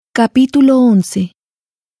Capítulo 11.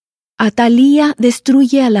 Atalía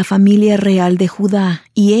destruye a la familia real de Judá,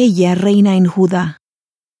 y ella reina en Judá.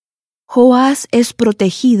 Joás es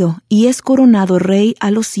protegido y es coronado rey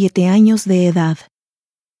a los 7 años de edad.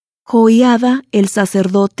 Joiada, el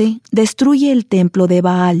sacerdote, destruye el templo de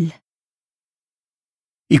Baal.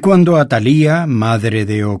 Y cuando Atalía, madre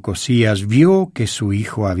de Ocosías, vio que su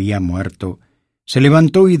hijo había muerto, se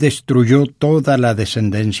levantó y destruyó toda la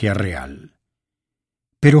descendencia real.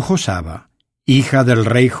 Pero Josaba, hija del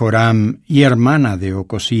rey Joram y hermana de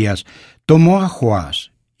Ocosías, tomó a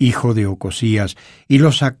Joás, hijo de Ocosías, y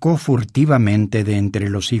lo sacó furtivamente de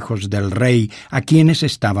entre los hijos del rey a quienes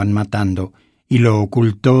estaban matando, y lo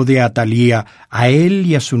ocultó de Atalía a él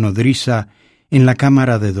y a su nodriza en la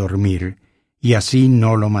cámara de dormir, y así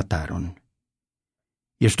no lo mataron.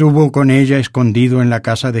 Y estuvo con ella escondido en la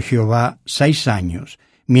casa de Jehová 6 años,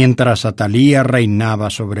 mientras Atalía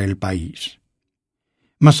reinaba sobre el país.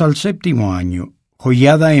 Mas al 7º año,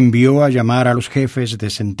 Joiada envió a llamar a los jefes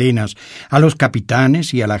de centenas, a los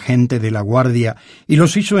capitanes y a la gente de la guardia, y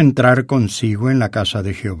los hizo entrar consigo en la casa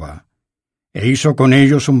de Jehová. E hizo con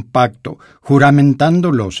ellos un pacto,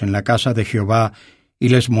 juramentándolos en la casa de Jehová, y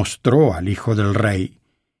les mostró al hijo del rey.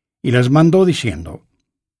 Y les mandó diciendo: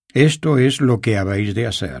 Esto es lo que habéis de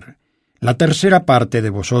hacer. La tercera parte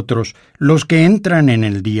de vosotros, los que entran en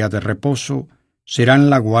el día de reposo,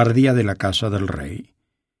 serán la guardia de la casa del rey.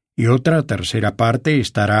 Y otra tercera parte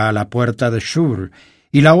estará a la puerta de Shur,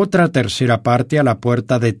 y la otra tercera parte a la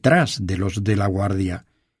puerta detrás de los de la guardia.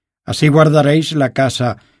 Así guardaréis la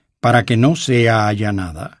casa para que no sea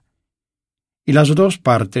allanada. Y las 2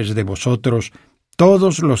 partes de vosotros,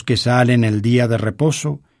 todos los que salen el día de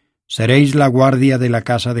reposo, seréis la guardia de la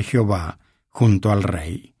casa de Jehová, junto al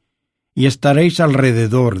rey. Y estaréis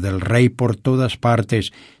alrededor del rey por todas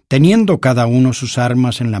partes, teniendo cada uno sus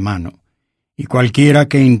armas en la mano. Y cualquiera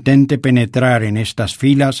que intente penetrar en estas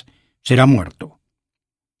filas será muerto.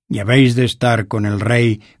 Y habéis de estar con el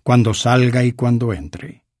rey cuando salga y cuando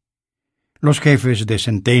entre. Los jefes de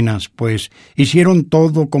centenas, pues, hicieron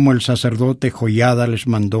todo como el sacerdote Joiada les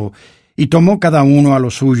mandó, y tomó cada uno a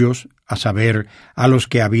los suyos, a saber, a los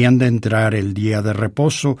que habían de entrar el día de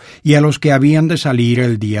reposo, y a los que habían de salir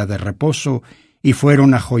el día de reposo, y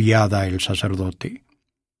fueron a Joiada el sacerdote.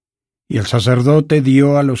 Y el sacerdote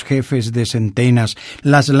dio a los jefes de centenas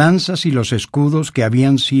las lanzas y los escudos que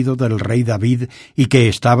habían sido del rey David y que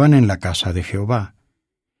estaban en la casa de Jehová.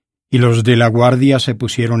 Y los de la guardia se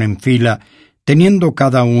pusieron en fila, teniendo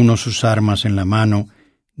cada uno sus armas en la mano,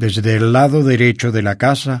 desde el lado derecho de la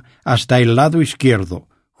casa hasta el lado izquierdo,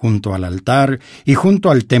 junto al altar y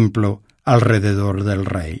junto al templo, alrededor del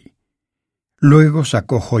rey. Luego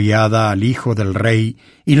sacó Joiada al hijo del rey,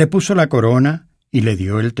 y le puso la corona, y le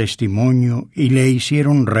dio el testimonio, y le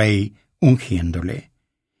hicieron rey, ungiéndole.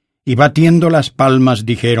 Y batiendo las palmas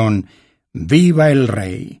dijeron: ¡Viva el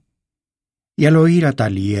rey! Y al oír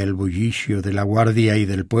Atalía el bullicio de la guardia y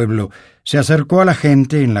del pueblo, se acercó a la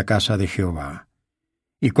gente en la casa de Jehová.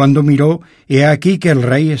 Y cuando miró, he aquí que el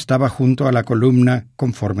rey estaba junto a la columna,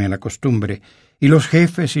 conforme a la costumbre, y los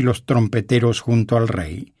jefes y los trompeteros junto al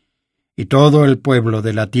rey. Y todo el pueblo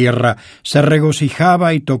de la tierra se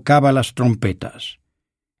regocijaba y tocaba las trompetas.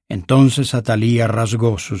 Entonces Atalía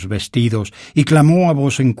rasgó sus vestidos y clamó a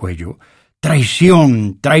voz en cuello: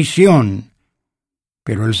 ¡Traición! ¡Traición!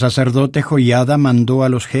 Pero el sacerdote Joiada mandó a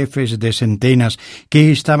los jefes de centenas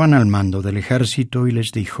que estaban al mando del ejército y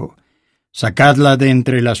les dijo: Sacadla de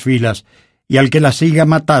entre las filas, y al que la siga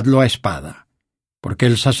matadlo a espada, porque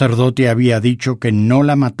el sacerdote había dicho que no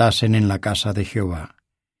la matasen en la casa de Jehová.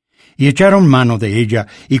 Y echaron mano de ella,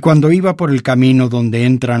 y cuando iba por el camino donde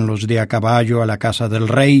entran los de a caballo a la casa del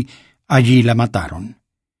rey, allí la mataron.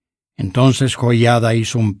 Entonces Joiada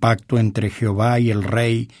hizo un pacto entre Jehová y el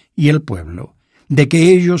rey y el pueblo, de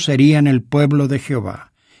que ellos serían el pueblo de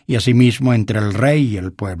Jehová, y asimismo entre el rey y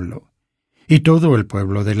el pueblo. Y todo el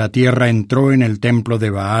pueblo de la tierra entró en el templo de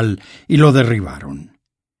Baal, y lo derribaron.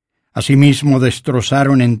 Asimismo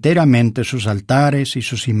destrozaron enteramente sus altares y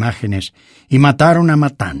sus imágenes, y mataron a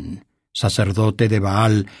Matán, sacerdote de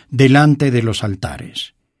Baal, delante de los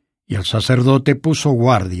altares. Y el sacerdote puso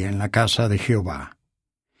guardia en la casa de Jehová.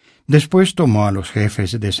 Después tomó a los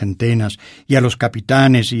jefes de centenas, y a los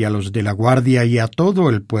capitanes, y a los de la guardia, y a todo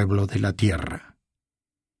el pueblo de la tierra.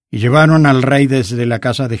 Y llevaron al rey desde la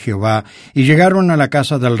casa de Jehová, y llegaron a la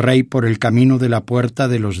casa del rey por el camino de la puerta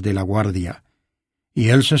de los de la guardia. Y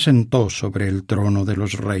él se sentó sobre el trono de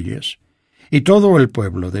los reyes. Y todo el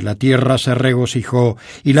pueblo de la tierra se regocijó,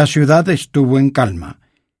 y la ciudad estuvo en calma,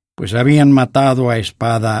 pues habían matado a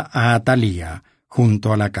espada a Atalía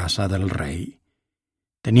junto a la casa del rey.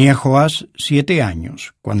 Tenía Joás 7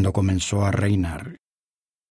 años cuando comenzó a reinar.